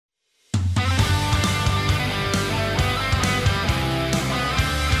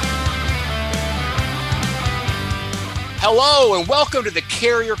Hello and welcome to the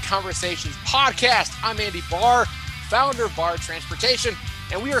Carrier Conversations podcast. I'm Andy Bahr, founder of Bahr Transportation,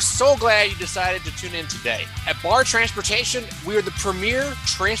 and we are so glad you decided to tune in today. At Bahr Transportation, we are the premier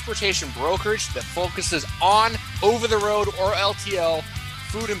transportation brokerage that focuses on over-the-road or LTL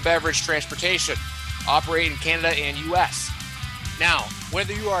food and beverage transportation, operating in Canada and U.S. Now,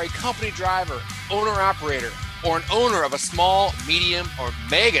 whether you are a company driver, owner-operator, or an owner of a small, medium, or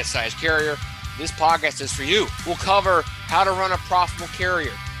mega-sized carrier, this podcast is for you. We'll cover how to run a profitable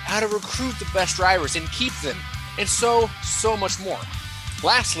carrier, how to recruit the best drivers and keep them, and so much more.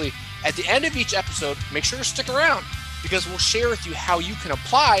 Lastly, at the end of each episode, make sure to stick around because we'll share with you how you can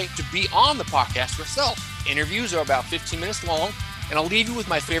apply to be on the podcast yourself. Interviews are about 15 minutes long, and I'll leave you with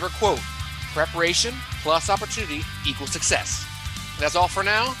my favorite quote: preparation plus opportunity equals success. That's all for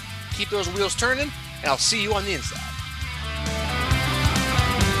now. Keep those wheels turning, and I'll see you on the inside.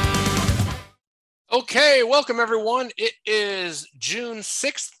 Okay, welcome everyone. It is June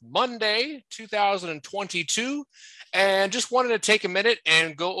 6th, Monday, 2022, and just wanted to take a minute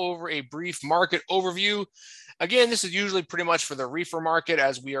and go over a brief market overview. Again, this is usually pretty much for the reefer market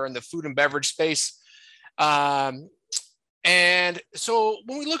as we are in the food and beverage space. And so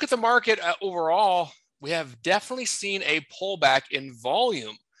when we look at the market overall, we have definitely seen a pullback in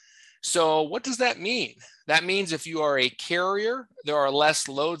volume. So what does that mean? That means if you are a carrier, there are less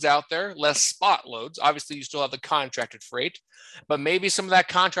loads out there, less spot loads. Obviously, you still have the contracted freight, but maybe some of that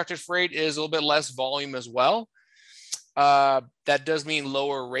contracted freight is a little bit less volume as well. That does mean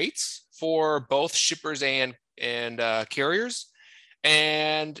lower rates for both shippers and carriers.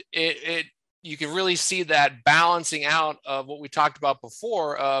 And you can really see that balancing out of what we talked about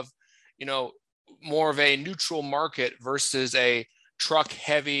before of, more of a neutral market versus a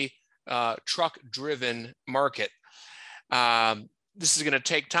truck-heavy, truck-driven market. This is going to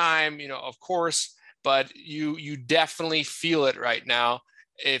take time, of course, but you definitely feel it right now.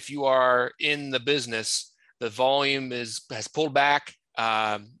 If you are in the business, the volume has pulled back.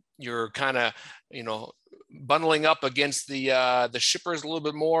 You're kind of, bundling up against the shippers a little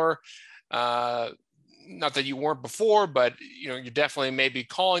bit more. Not that you weren't before, but you're definitely maybe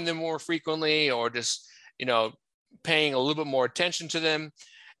calling them more frequently, or just paying a little bit more attention to them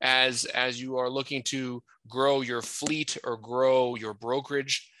as you are looking to grow your fleet or grow your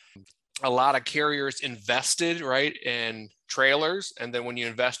brokerage. A lot of carriers invested right in trailers, and then when you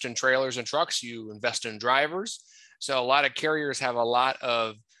invest in trailers and trucks, you invest in drivers. So a lot of carriers have a lot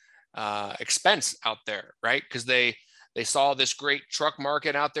of expense out there, right? Because they saw this great truck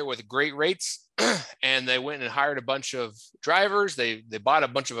market out there with great rates, and they went and hired a bunch of drivers. They bought a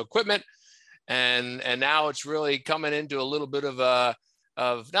bunch of equipment, and now it's really coming into a little bit of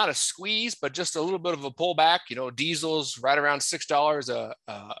not a squeeze, but just a little bit of a pullback. Diesel's right around $6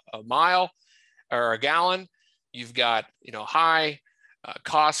 a mile or a gallon. You've got high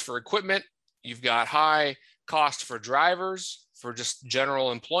cost for equipment. You've got high cost for drivers for just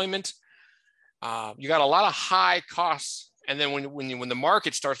general employment. You got a lot of high costs, and then when the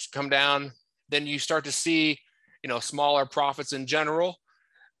market starts to come down, then you start to see smaller profits in general.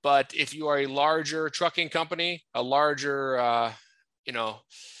 But if you are a larger trucking company, a larger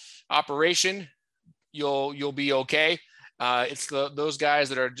operation, you'll be okay. It's those guys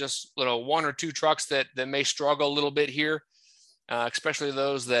that are just one or two trucks that may struggle a little bit here, especially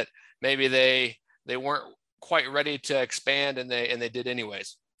those that maybe they weren't quite ready to expand and they did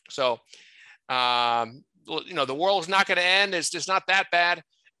anyways. So the world is not going to end. It's just not that bad,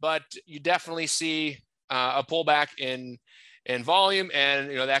 but you definitely see a pullback in volume, and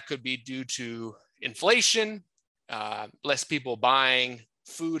that could be due to inflation. Less people buying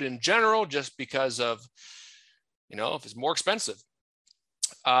food in general just because of, if it's more expensive.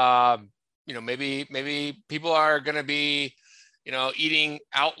 Maybe people are going to be, eating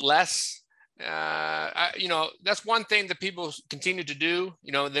out less. That's one thing that people continue to do.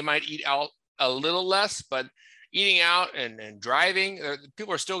 They might eat out a little less, but eating out and driving,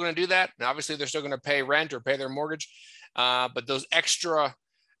 people are still going to do that. And obviously they're still going to pay rent or pay their mortgage. But those extra,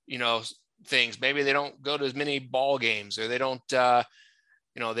 things, maybe they don't go to as many ball games, or they don't they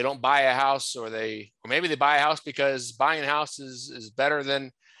don't buy a house, or maybe they buy a house because buying a house is better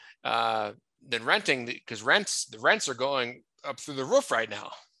than renting, because the rents are going up through the roof right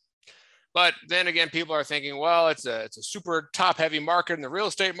now. But then again, people are thinking, well, it's a super top heavy market in the real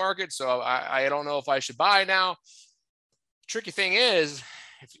estate market, so I don't know if I should buy now. Tricky thing is,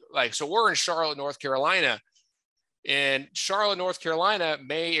 so we're in Charlotte, North Carolina. And Charlotte, North Carolina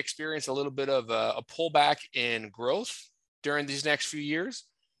may experience a little bit of a pullback in growth during these next few years.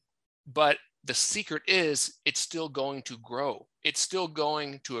 But the secret is it's still going to grow. It's still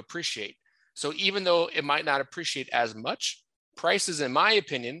going to appreciate. So even though it might not appreciate as much, prices, in my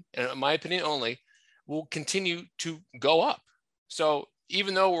opinion, and in my opinion only, will continue to go up. So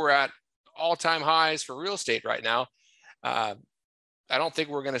even though we're at all-time highs for real estate right now, I don't think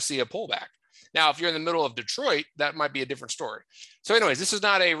we're going to see a pullback. Now, if you're in the middle of Detroit, that might be a different story. So anyways, this is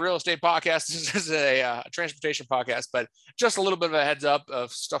not a real estate podcast. This is a transportation podcast, but just a little bit of a heads up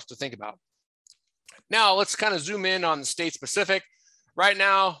of stuff to think about. Now, let's kind of zoom in on the state specific. Right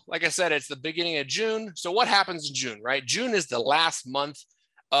now, like I said, it's the beginning of June. So what happens in June, right? June is the last month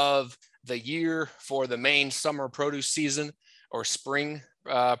of the year for the main summer produce season or spring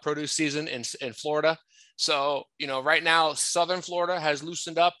produce season in Florida. So, right now, Southern Florida has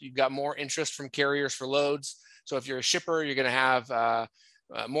loosened up. You've got more interest from carriers for loads. So if you're a shipper, you're going to have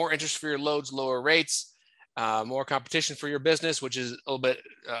more interest for your loads, lower rates, more competition for your business, which is a little bit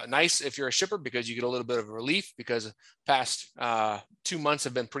nice if you're a shipper because you get a little bit of relief because past 2 months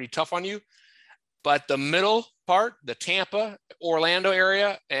have been pretty tough on you. But the middle part, the Tampa, Orlando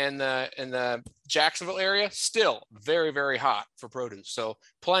area, and the Jacksonville area, still very, very hot for produce. So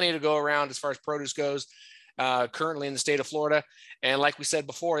plenty to go around as far as produce goes currently in the state of Florida. And like we said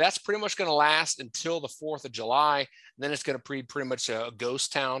before, that's pretty much going to last until the 4th of July. Then it's going to be pretty much a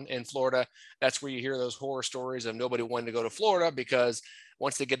ghost town in Florida. That's where you hear those horror stories of nobody wanting to go to Florida because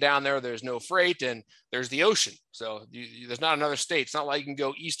once they get down there, there's no freight and there's the ocean. So there's not another state. It's not like you can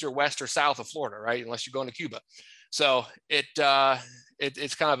go east or west or south of Florida, right? Unless you're going to Cuba. So it's kind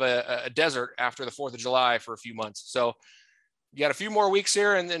of a desert after the 4th of July for a few months. So you got a few more weeks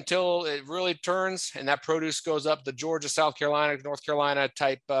here and until it really turns and that produce goes up the Georgia, South Carolina, North Carolina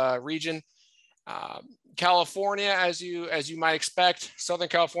type region. California, as you might expect, Southern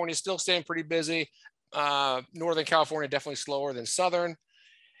California is still staying pretty busy. Northern California definitely slower than Southern.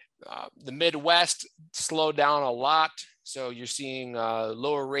 The Midwest slowed down a lot. So you're seeing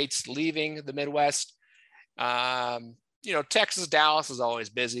lower rates leaving the Midwest. Texas, Dallas is always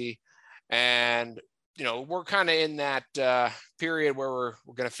busy. And, we're kind of in that period where we're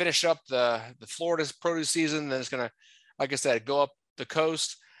going to finish up the Florida's produce season. Then it's going to, like I said, go up the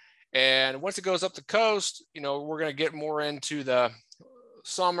coast. And once it goes up the coast, we're going to get more into the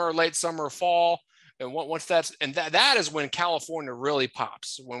summer, late summer, fall. And once that is when California really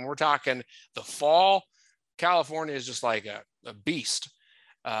pops. When we're talking the fall, California is just like a beast,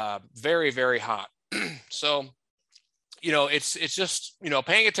 very, very hot. So, it's just,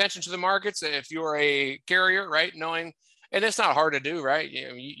 paying attention to the markets. If you're a carrier, right, knowing, and it's not hard to do, right?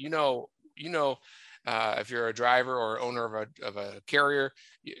 If you're a driver or owner of a carrier,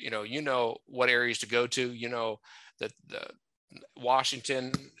 you know what areas to go to, the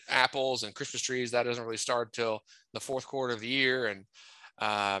Washington apples and Christmas trees, that doesn't really start till the 4th quarter of the year. And,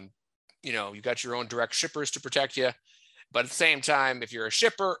 you got your own direct shippers to protect you. But at the same time, if you're a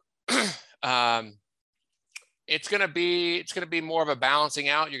shipper, it's going to be more of a balancing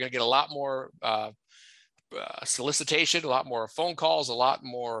out. You're going to get a lot more solicitation, a lot more phone calls, a lot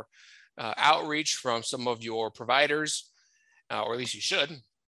more outreach from some of your providers, or at least you should.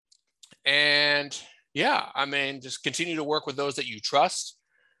 And yeah, just continue to work with those that you trust.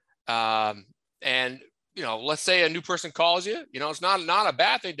 And, let's say a new person calls you, it's not a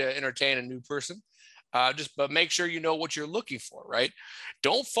bad thing to entertain a new person. But make sure you know what you're looking for, right?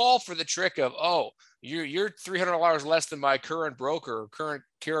 Don't fall for the trick of, oh, you're $300 less than my current broker or current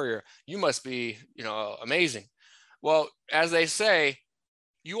carrier. You must be, amazing. Well, as they say,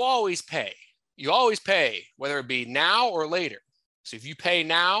 you always pay. You always pay, whether it be now or later. So if you pay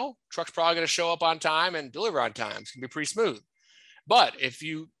now, truck's probably going to show up on time and deliver on time. It's going to be pretty smooth. But if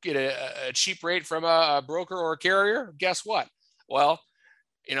you get a cheap rate from a broker or a carrier, guess what? Well,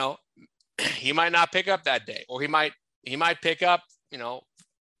 he might not pick up that day, or he might pick up,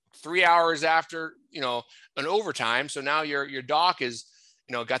 3 hours after, an overtime. So now your dock is,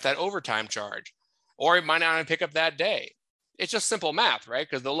 got that overtime charge, or he might not even pick up that day. It's just simple math, right?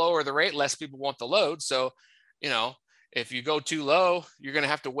 Because the lower the rate, less people want the load. So, if you go too low, you're going to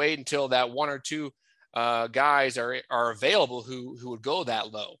have to wait until that 1 or 2 guys are available who would go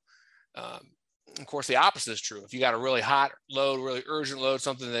that low. Of course, the opposite is true. If you got a really hot load, really urgent load,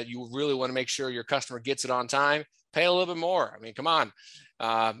 something that you really want to make sure your customer gets it on time, pay a little bit more. Come on.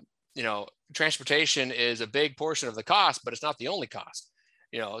 Transportation is a big portion of the cost, but it's not the only cost,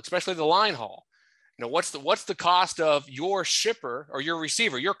 especially the line haul. What's the cost of your shipper or your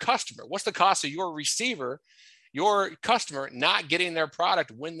receiver, your customer? What's the cost of your receiver, your customer not getting their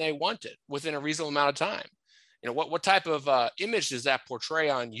product when they want it within a reasonable amount of time? What type of image does that portray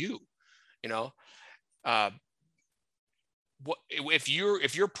on you? If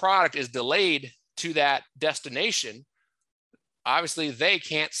your product is delayed to that destination, obviously they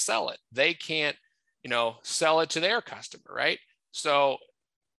can't sell it. They can't, sell it to their customer, right? So,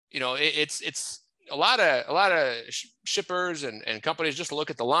 it's a lot of shippers and companies just look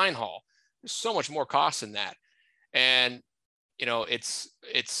at the line haul. There's so much more cost in that. And, it's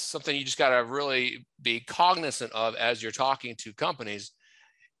something you just got to really be cognizant of as you're talking to companies.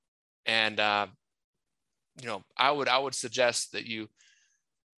 And, I would suggest that you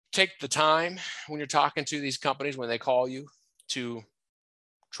take the time when you're talking to these companies, when they call you, to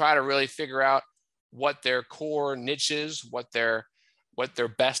try to really figure out what their core niche is, what they're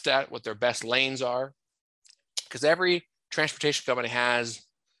best at, what their best lanes are. Because every transportation company has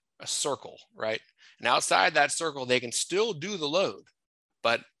a circle, right? And outside that circle, they can still do the load,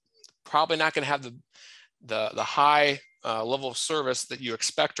 but probably not going to have the high level of service that you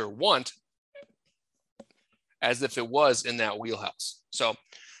expect or want, as if it was in that wheelhouse. So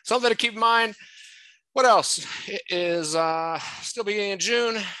something to keep in mind. What else is still beginning in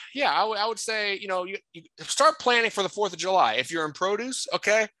June? Yeah, I would say, you start planning for the 4th of July. If you're in produce,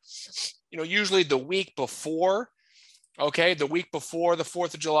 okay, usually the week before, the week before the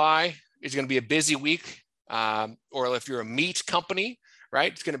 4th of July is going to be a busy week. Or if you're a meat company,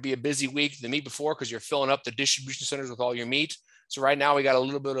 right, it's going to be a busy week the meat before, because you're filling up the distribution centers with all your meat. So right now we got a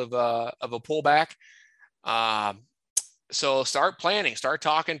little bit of a pullback. So start planning, start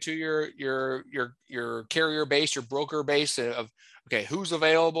talking to your carrier base, your broker base of, okay, who's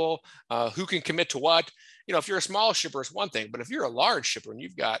available, who can commit to what. If you're a small shipper, it's one thing, but if you're a large shipper and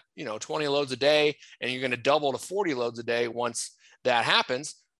you've got, 20 loads a day and you're going to double to 40 loads a day once that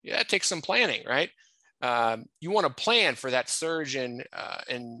happens, it takes some planning, right? You want to plan for that surge in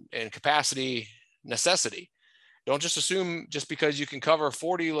capacity necessity. Don't just assume just because you can cover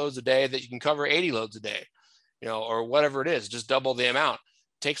 40 loads a day that you can cover 80 loads a day. Or whatever it is, just double the amount.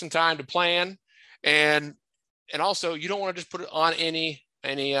 Take some time to plan, and also you don't want to just put it on any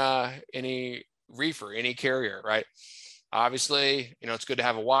reefer, any carrier, right? Obviously, it's good to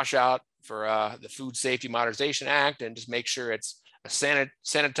have a washout for the Food Safety Modernization Act, and just make sure it's a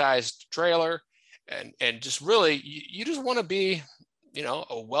sanitized trailer, and just really you just want to be,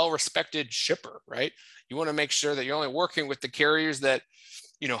 a well-respected shipper, right? You want to make sure that you're only working with the carriers that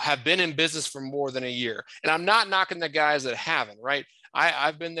have been in business for more than a year. And I'm not knocking the guys that haven't, right?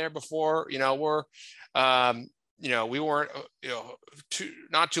 I've been there before. We weren't,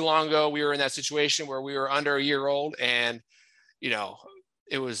 not too long ago, we were in that situation where we were under a year old, and,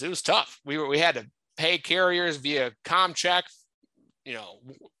 it was tough. We had to pay carriers via com check,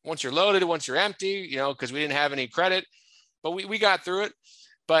 once you're loaded, once you're empty, because we didn't have any credit, but we got through it.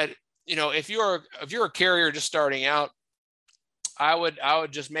 But, if you're a carrier just starting out, I would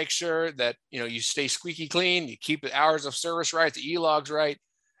just make sure that, you stay squeaky clean, you keep the hours of service right, the e-logs right,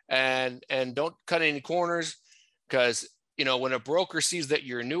 and don't cut any corners, because, when a broker sees that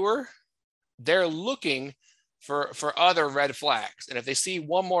you're newer, they're looking for other red flags. And if they see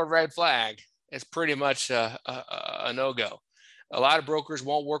one more red flag, it's pretty much a no-go. A lot of brokers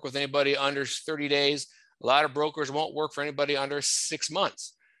won't work with anybody under 30 days. A lot of brokers won't work for anybody under 6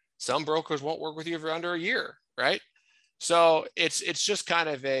 months. Some brokers won't work with you for under a year, right? So it's just kind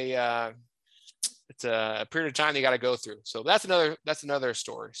of a period of time they got to go through. So that's another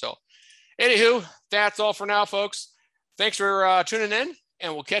story. So anywho, that's all for now, folks. Thanks for tuning in,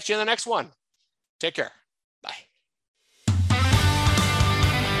 and we'll catch you in the next one. Take care. Bye.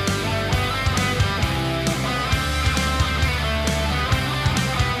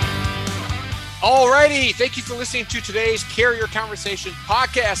 Alrighty, thank you for listening to today's Carrier Conversation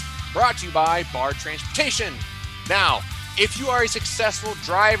podcast, brought to you by Bahr Transportation. Now, if you are a successful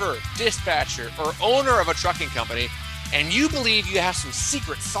driver, dispatcher, or owner of a trucking company, and you believe you have some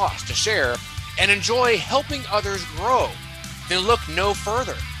secret sauce to share and enjoy helping others grow, then look no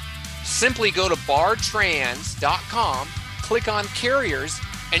further. Simply go to bahrtrans.com, click on Carriers,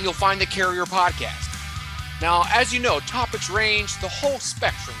 and you'll find the Carrier Podcast. Now, as you know, topics range the whole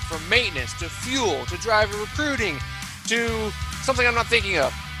spectrum, from maintenance to fuel to driver recruiting to something I'm not thinking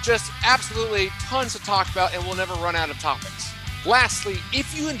of. Just absolutely tons to talk about, and we'll never run out of topics. Lastly,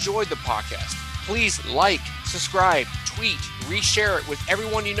 if you enjoyed the podcast, please like, subscribe, tweet, reshare it with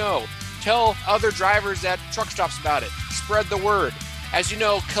everyone you know. Tell other drivers at truck stops about it. Spread the word. As you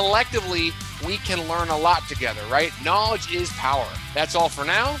know, collectively, we can learn a lot together, right? Knowledge is power. That's all for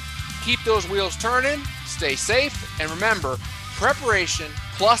now. Keep those wheels turning, stay safe, and remember, preparation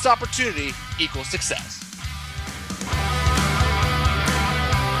plus opportunity equals success.